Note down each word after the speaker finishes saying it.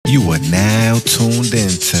You are now tuned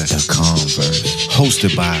into The Converse,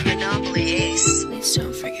 hosted by Monopoly Ace. Please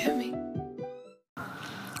don't forget me.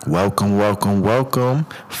 Welcome.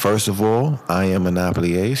 First of all, I am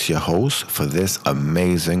Monopoly Ace, your host for this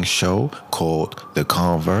amazing show called The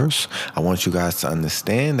Converse. I want you guys to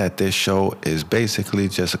understand that this show is basically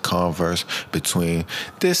just a converse between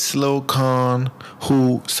this slow con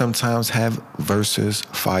who sometimes have verses,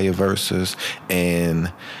 fire verses,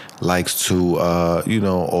 and likes to,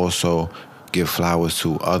 also give flowers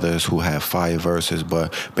to others who have fire verses.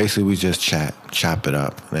 But basically, we just chop it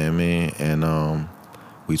up. You know what I mean? And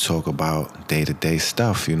we talk about day-to-day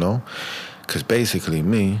stuff, because basically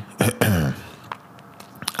me,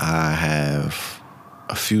 I have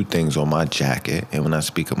a few things on my jacket, and when I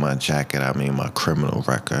speak of my jacket, I mean my criminal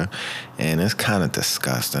record, and it's kind of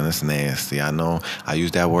disgusting. It's nasty. I know I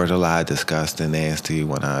use that word a lot, disgusting, nasty,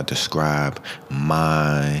 when I describe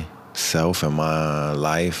myself and my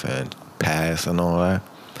life and past and all that.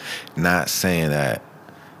 Not saying that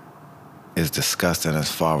it's disgusting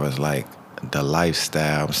as far as like the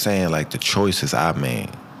lifestyle. I'm saying like the choices I made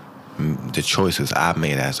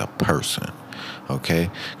as a person, okay?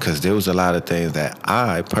 Because there was a lot of things that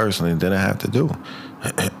I personally didn't have to do,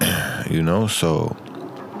 so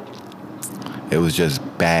it was just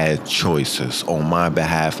bad choices on my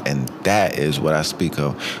behalf, and that is what I speak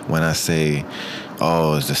of when I say,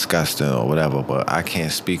 oh, it's disgusting or whatever. But I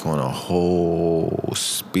can't speak on a whole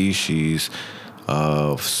species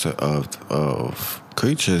of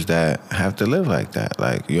creatures that have to live like that.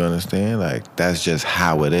 Like, you understand? Like, that's just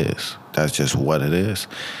how it is. That's just what it is.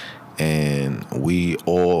 And we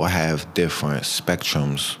all have different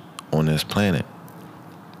spectrums on this planet.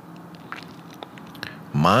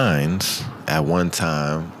 Mine's at one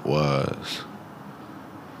time was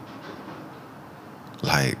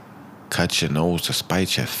like, cut your nose to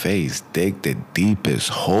spite your face, dig the deepest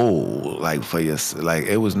hole, like for your, like,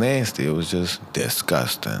 it was nasty. It was just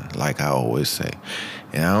disgusting, like I always say.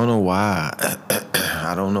 And I don't know why.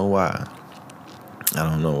 I don't know why.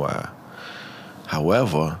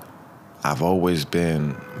 However, I've always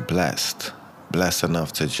been blessed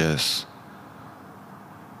enough to just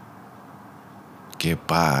get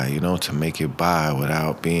by, to make it by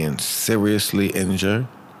without being seriously injured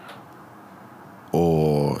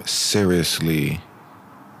or seriously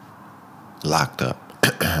locked up.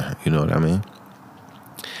 You know what I mean?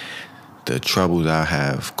 The troubles I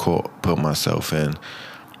have put myself in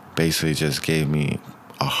basically just gave me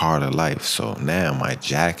a harder life. So now my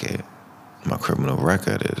jacket, my criminal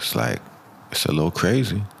record is like, it's a little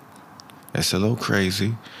crazy.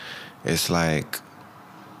 It's like,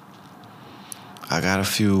 I got a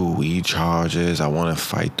few weed charges. I want to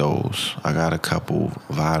fight those. I got a couple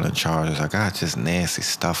violent charges. I got just nasty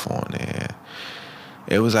stuff on there.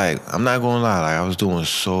 It was like, I'm not going to lie, like I was doing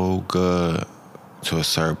so good to a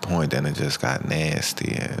certain point, then it just got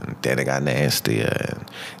nasty, and then it got nastier. And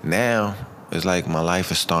now it's like my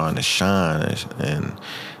life is starting to shine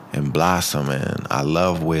and blossom, and I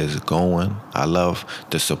love where it's going. I love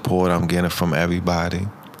the support I'm getting from everybody,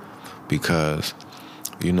 because,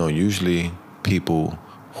 usually people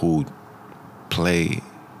who play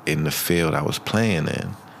in the field I was playing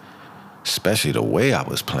in, especially the way I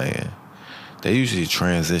was playing, they usually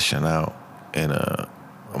transition out in a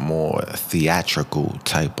more theatrical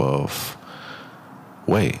type of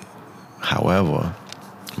way. However,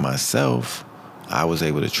 myself, I was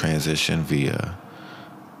able to transition via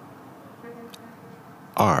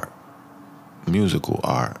art, musical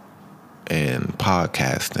art, and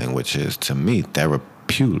podcasting, which is, to me,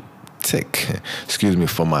 therapeutic. Excuse me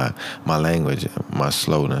for my language, my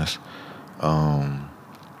slowness. But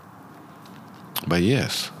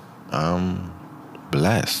yes, I'm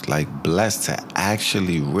blessed to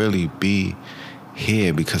actually really be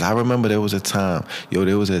here, because I remember there was a time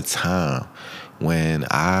when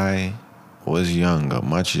I was younger,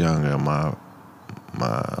 much younger. My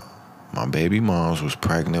baby mom was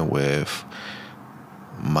pregnant with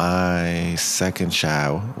my second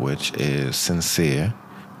child, which is Sincere,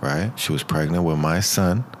 right? She was pregnant with my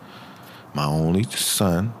son, my only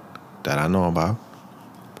son that I know about,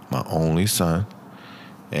 my only son.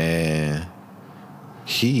 And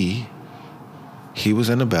he was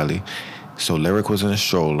in the belly. So Lyric was in a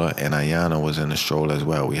stroller, and Ayana was in a stroller as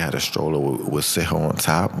well. We had a stroller. We'll sit her on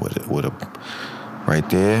top with a right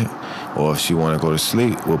there. Or if she want to go to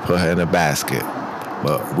sleep, we'll put her in a basket.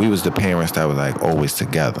 But we was the parents that was like always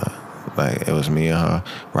together. Like, it was me and her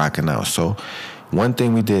rocking out. So one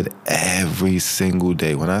thing we did every single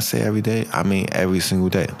day, when I say every day, I mean every single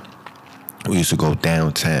day, we used to go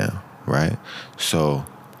downtown, right? So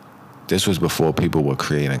this was before people were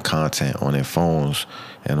creating content on their phones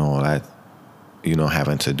and all that,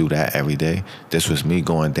 having to do that every day. This was me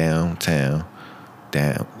going downtown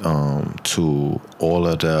to all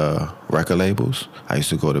of the record labels. I used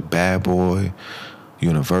to go to Bad Boy,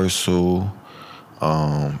 Universal,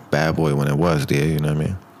 Bad Boy when it was there, you know what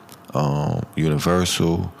I mean?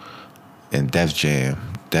 Universal and Def Jam.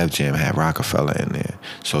 Def Jam had Rockefeller in there.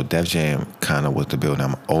 So Def Jam kind of was the building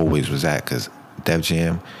I always was at, because Def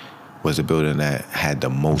Jam was the building that had the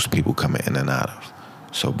most people coming in and out of.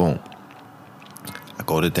 So boom, I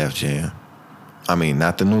go to Def Jam. I mean,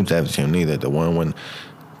 not the new Def Jam neither. The one when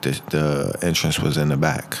the entrance was in the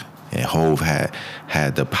back. And Hove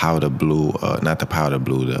had the powder blue, not the powder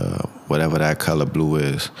blue, the whatever that color blue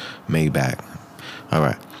is, Maybach. All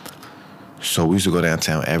right. So we used to go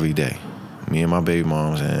downtown every day. Me and my baby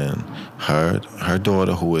moms and her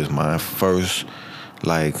daughter, who is my first,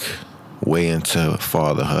 way into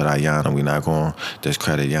fatherhood, Ayana. We not going to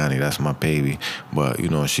discredit Yanni. That's my baby. But,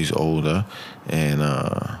 she's older. And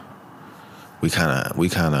we kind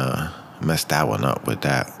of messed that one up with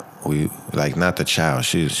that. We, not the child.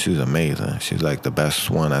 She's amazing. She's, the best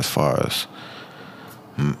one as far as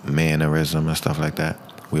mannerism and stuff like that.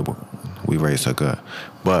 We raised her good.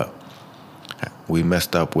 But we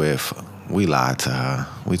messed up with... We lied to her.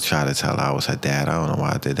 We tried to tell her I was her dad. I don't know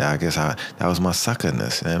why I did that. I guess that was my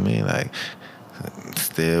suckerness. You know what I mean?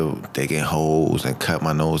 Still digging holes and cut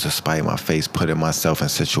my nose to spite my face, putting myself in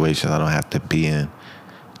situations I don't have to be in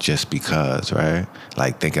just because, right?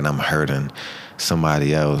 Thinking I'm hurting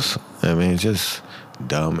somebody else. You know what I mean? Just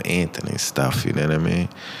dumb Anthony stuff, you know what I mean?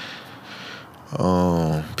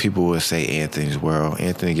 People would say Anthony's world.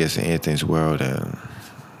 Anthony gets in Anthony's world, and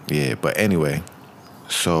yeah, but anyway,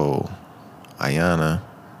 so Ayana,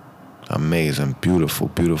 amazing, beautiful,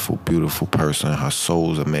 beautiful, beautiful person. Her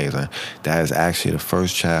soul's amazing. That is actually the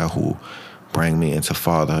first child who brought me into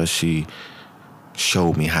fatherhood. She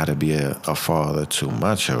showed me how to be a father to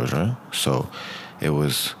my children. So it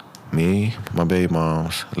was me, my baby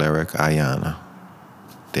moms, Lyric, Ayana.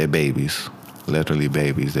 They're babies, literally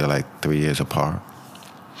babies. They're 3 years apart.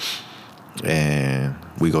 And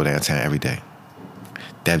we go downtown every day.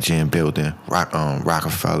 Def Jam building,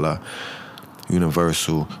 Rockefeller,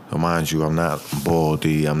 Universal. Mind you, I'm not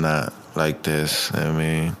baldy. I'm not like this. You know what I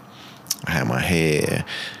mean, I had my hair.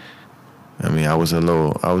 I mean, I was a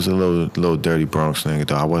little dirty Bronx nigga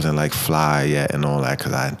though. I wasn't fly yet and all that,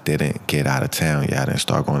 because I didn't get out of town yet. I didn't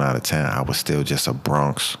start going out of town. I was still just a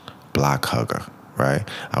Bronx block hugger, right?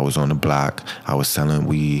 I was on the block. I was selling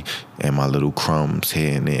weed and my little crumbs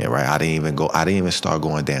here and there, right? I didn't even start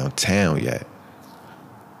going downtown yet.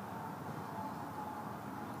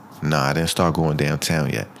 No, I didn't start going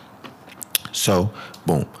downtown yet. So,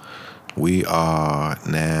 boom. We are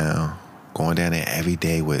now going down there every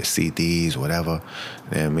day with CDs, whatever.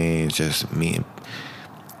 You know what I mean? Just meeting.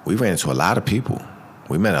 We ran into a lot of people.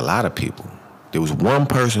 We met a lot of people. There was one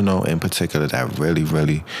person, though, in particular that really,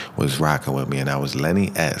 really was rocking with me, and that was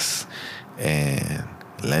Lenny S. And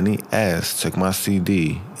Lenny S. took my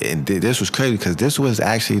CD. And this was crazy, because this was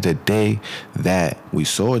actually the day that we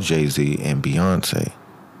saw Jay-Z and Beyonce.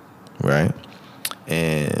 Right?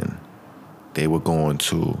 And they were going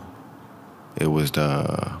to, it was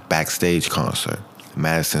the backstage concert,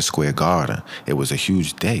 Madison Square Garden. It was a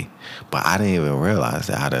huge day, but I didn't even realize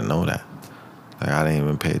that. I didn't know that. I didn't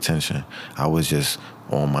even pay attention. I was just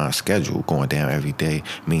on my schedule, going down every day,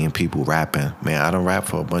 meeting people, rapping. Man, I done rap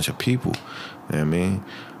for a bunch of people. You know what I mean?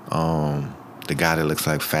 The guy that looks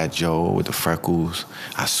like Fat Joe with the freckles.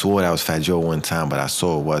 I swore that was Fat Joe one time, but I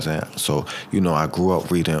saw it wasn't. So, I grew up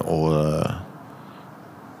reading all the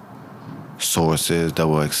sources,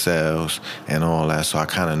 double XLs, and all that. So I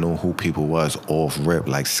kind of knew who people was off rip,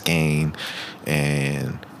 like Skane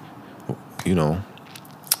and,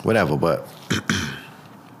 whatever. But,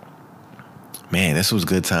 man, this was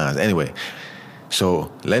good times. Anyway,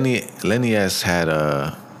 so Lenny S. had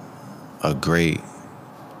a great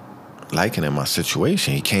liking in my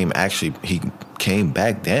situation. He came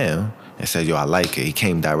back down and said, yo, I like it. He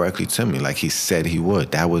came directly to me like he said he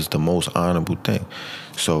would. That was the most honorable thing.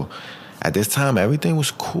 So at this time, everything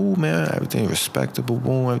was cool, man. Everything respectable,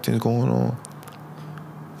 boom, everything's going on.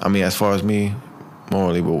 I mean, as far as me,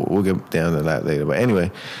 morally, but we'll get down to that later. But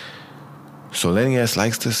anyway, so Lenny S.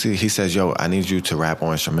 likes to see, he says, yo, I need you to rap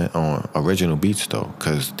on original beats though,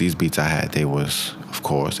 because these beats I had, they was, of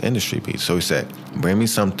course, industry beats. So he said, bring me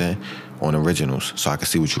something on originals so I can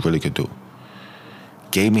see what you really could do.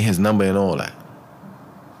 Gave me his number and all that.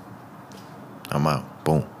 I'm out.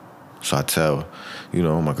 Boom. So I tell,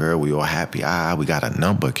 my girl, we all happy. We got a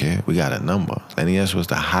number, kid. We got a number. Lenny was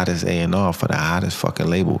the hottest A&R for the hottest fucking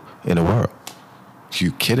label in the world.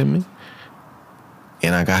 You kidding me?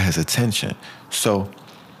 And I got his attention. So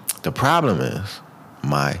the problem is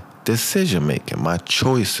my decision making, my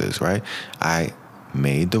choices, right? I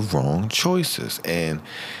made the wrong choices. And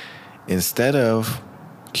instead of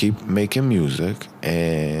keep making music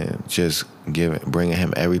and just bringing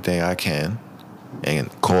him everything I can,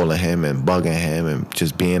 and calling him and bugging him and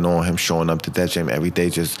just being on him, showing up to that gym every day,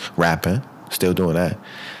 just rapping, still doing that,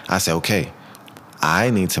 I said, okay,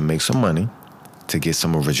 I need to make some money to get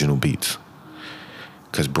some original beats.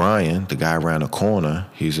 Because Brian, the guy around the corner,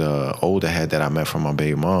 he's a older head that I met from my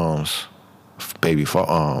baby mom's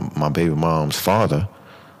father,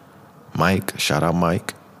 Mike. Shout out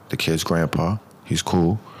Mike, the kid's grandpa. He's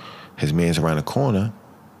cool. His man's around the corner,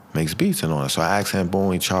 makes beats and all that. So I asked him,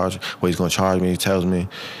 boom, he's going to charge me, he tells me.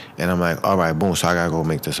 And I'm like, all right, boom, so I got to go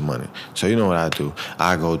make this money. So you know what I do?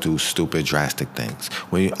 I go do stupid, drastic things.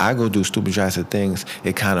 When I go do stupid, drastic things,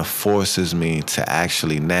 it kind of forces me to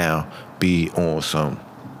actually now be on some.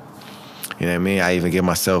 You know what I mean? I even get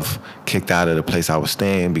myself kicked out of the place I was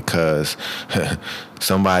staying because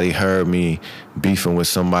somebody heard me beefing with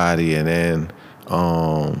somebody, and then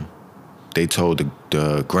they told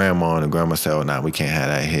the grandma, and the grandma said, oh, nah, we can't have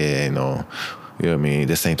that here, You know what I mean?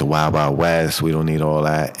 This ain't the Wild Wild West. We don't need all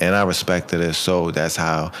that. And I respected it, so that's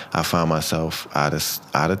how I found myself out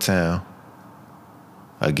of town.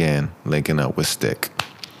 Again, linking up with Stick.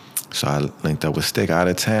 So I linked up with Stick out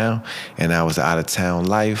of town, and that was out of town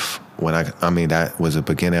life. That was the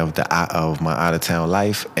beginning of my out of town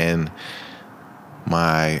life and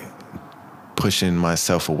my pushing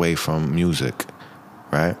myself away from music,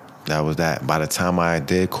 right? That was that. By the time I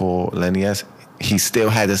did call Lenny S., he still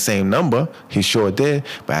had the same number. He sure did.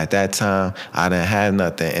 But at that time, I didn't have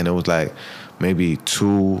nothing. And it was like maybe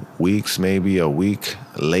 2 weeks, maybe a week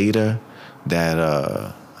later that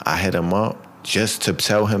I hit him up just to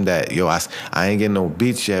tell him that, yo, I ain't getting no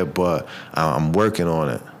beats yet, but I'm working on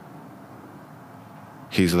it.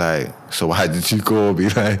 He's like, so why did you call me?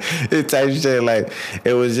 Like, it type shit. Like,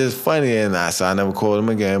 it was just funny. And so I never called him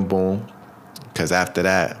again, boom. Because after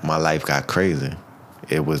that, my life got crazy.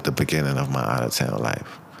 It was the beginning of my out-of-town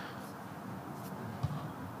life.